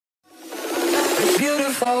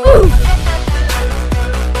beautiful.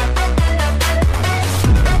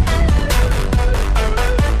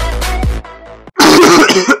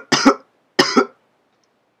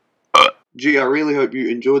 Gee, I really hope you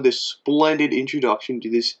enjoyed this splendid introduction to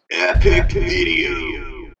this epic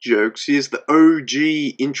video. Jokes, here's the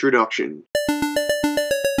OG introduction.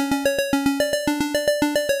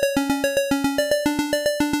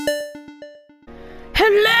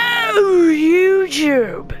 Hello,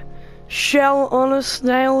 YouTube!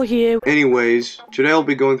 Shellonasnail here. Anyways, today I'll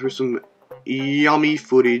be going through some yummy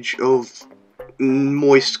footage of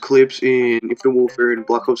moist clips in Infinite Warfare and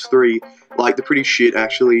Black Ops 3. Like, they're pretty shit,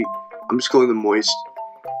 actually. I'm just calling them moist.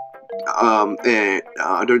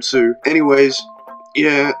 Don't sue. Anyways,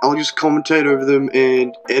 yeah, I'll just commentate over them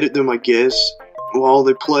and edit them, I guess, while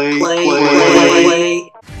they play.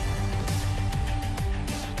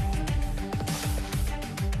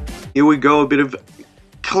 Here we go, a bit of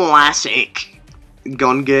classic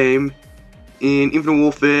gun game in Infinite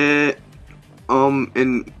Warfare.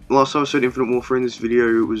 And last time I said Infinite Warfare in this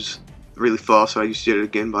video, it was really fast, so I just did it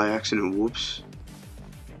again by accident, whoops.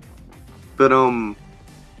 But,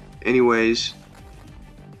 anyways.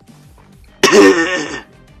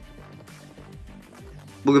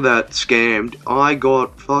 Look at that, scammed. I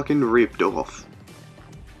got fucking ripped off.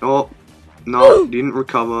 Oh, no, didn't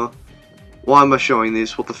recover. Why am I showing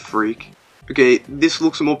this? What the freak? Okay, this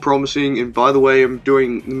looks more promising, and by the way, I'm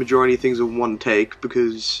doing the majority of things in one take,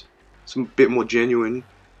 because it's a bit more genuine.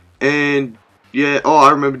 And, yeah, oh, I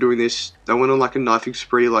remember doing this. I went on like a knifing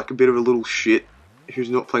spree, like a bit of a little shit who's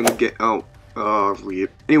not playing the game. Oh,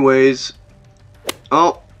 rip. Anyways,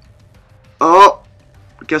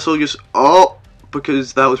 guess I'll just,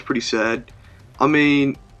 because that was pretty sad. I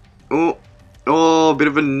mean, a bit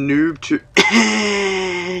of a noob too.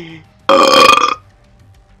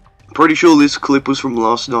 Pretty sure this clip was from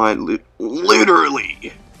last night,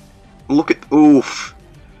 literally. Look at, oof.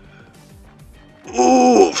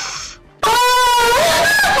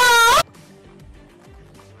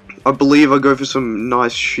 I believe I go for some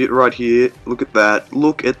nice shit right here. Look at that.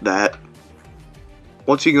 Look at that.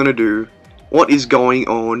 What's he gonna do? What is going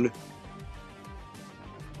on?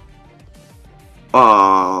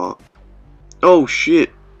 Oh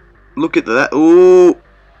shit. Look at that. Ooh.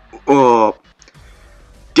 Oh.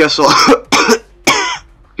 Guess I'll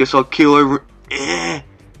guess I'll kill over.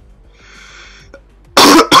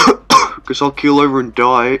 Guess I'll kill over and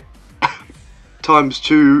die.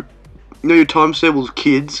 ×2. No, your times tables,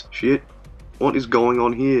 kids. Shit. What is going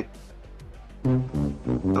on here?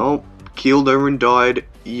 Oh, killed over and died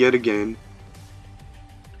yet again.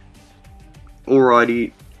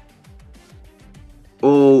 Alrighty.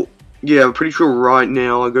 Oh, yeah, I'm pretty sure right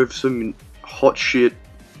now I go for some hot shit.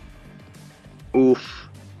 Oof.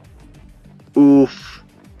 Oof.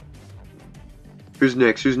 Who's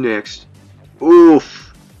next? Who's next?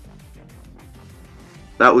 Oof.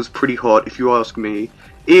 That was pretty hot, if you ask me.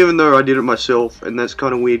 Even though I did it myself, and that's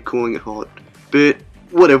kind of weird calling it hot. But,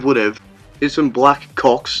 whatever. Here's some Black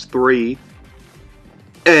Ops 3.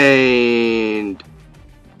 And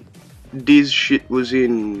this shit was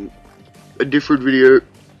in a different video.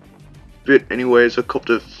 But anyways, I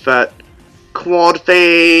copped a fat quad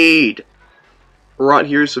fade. Right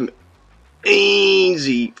here is some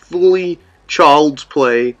easy, fully child's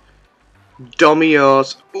play. Dummy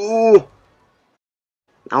ass. Ooh.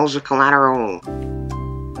 That was a collateral.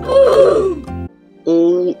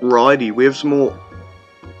 Alrighty, we have some more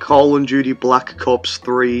Call of Duty Black Ops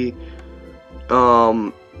 3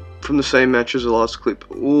 from the same match as the last clip.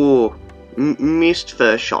 Ooh, missed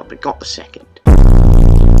first shot, but got the second.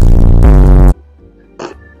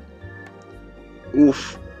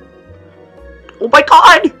 Oof. Oh my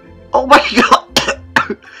god! Oh my god!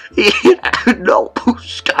 No,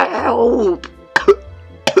 help!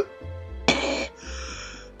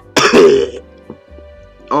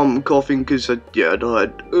 I'm coughing because I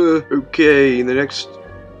died. Okay, the next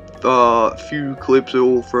few clips are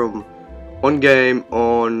all from one game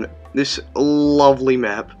on this lovely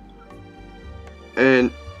map.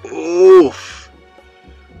 And oof.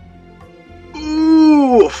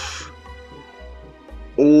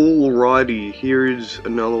 Alrighty, here is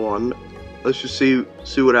another one. Let's just see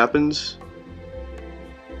what happens.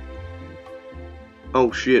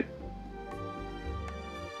 Oh shit.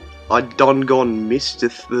 I done gone missed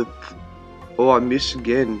the. Oh, I missed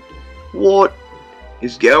again. What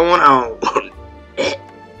is going on?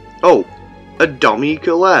 Oh, a dummy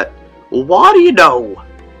collat. Well, why do you know?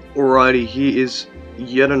 Alrighty, here is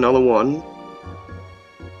yet another one.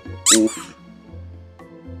 Oof.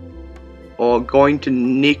 Oh, going to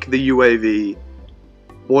nick the UAV.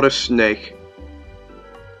 What a snake.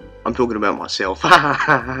 I'm talking about myself.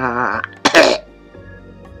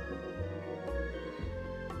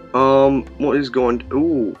 What is going...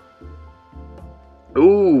 Ooh.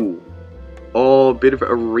 Ooh. Oh, a bit of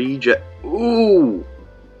a reject. Ooh.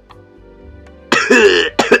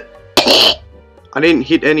 I didn't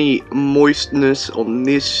hit any moistness on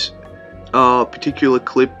this particular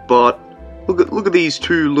clip, but look at these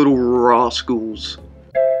two little rascals.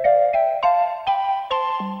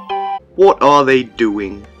 What are they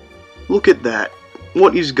doing? Look at that.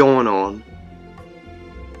 What is going on?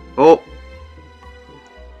 Oh.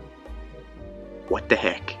 What the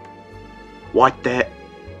heck? What the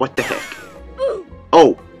heck?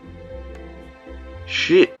 Oh.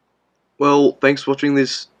 Shit. Well, thanks for watching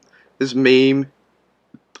this meme.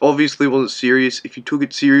 Obviously wasn't serious. If you took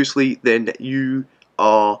it seriously, then you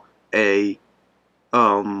are a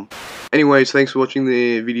anyways, thanks for watching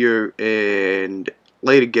the video, and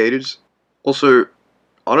later, gators. Also,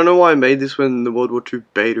 I don't know why I made this when the WWII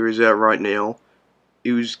Beta is out right now.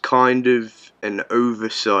 It was kind of an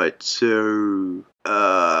oversight, so